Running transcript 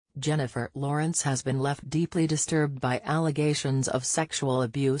Jennifer Lawrence has been left deeply disturbed by allegations of sexual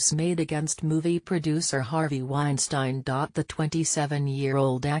abuse made against movie producer Harvey Weinstein. The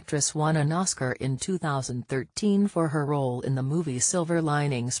 27-year-old actress won an Oscar in 2013 for her role in the movie Silver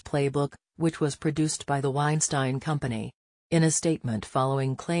Linings Playbook, which was produced by the Weinstein Company. In a statement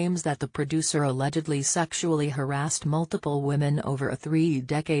following claims that the producer allegedly sexually harassed multiple women over a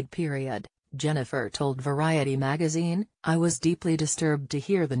 3-decade period, Jennifer told Variety magazine, "I was deeply disturbed to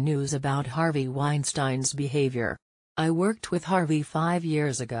hear the news about Harvey Weinstein's behavior. I worked with Harvey 5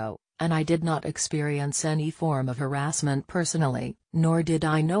 years ago, and I did not experience any form of harassment personally, nor did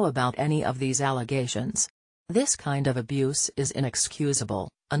I know about any of these allegations. This kind of abuse is inexcusable,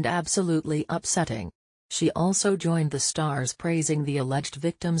 and absolutely upsetting." She also joined the stars praising the alleged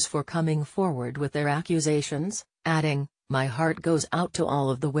victims for coming forward with their accusations, adding, "My heart goes out to all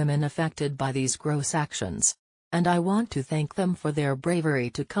of the women affected by these gross actions. And I want to thank them for their bravery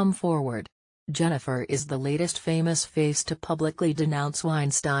to come forward." Jennifer is the latest famous face to publicly denounce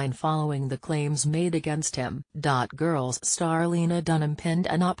Weinstein following the claims made against him. Girls star Lena Dunham penned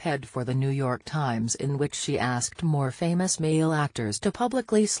an op-ed for the New York Times in which she asked more famous male actors to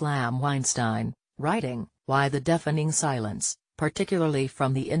publicly slam Weinstein, writing, "Why the deafening silence, particularly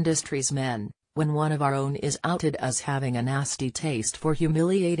from the industry's men, when one of our own is outed as having a nasty taste for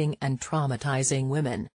humiliating and traumatizing women?"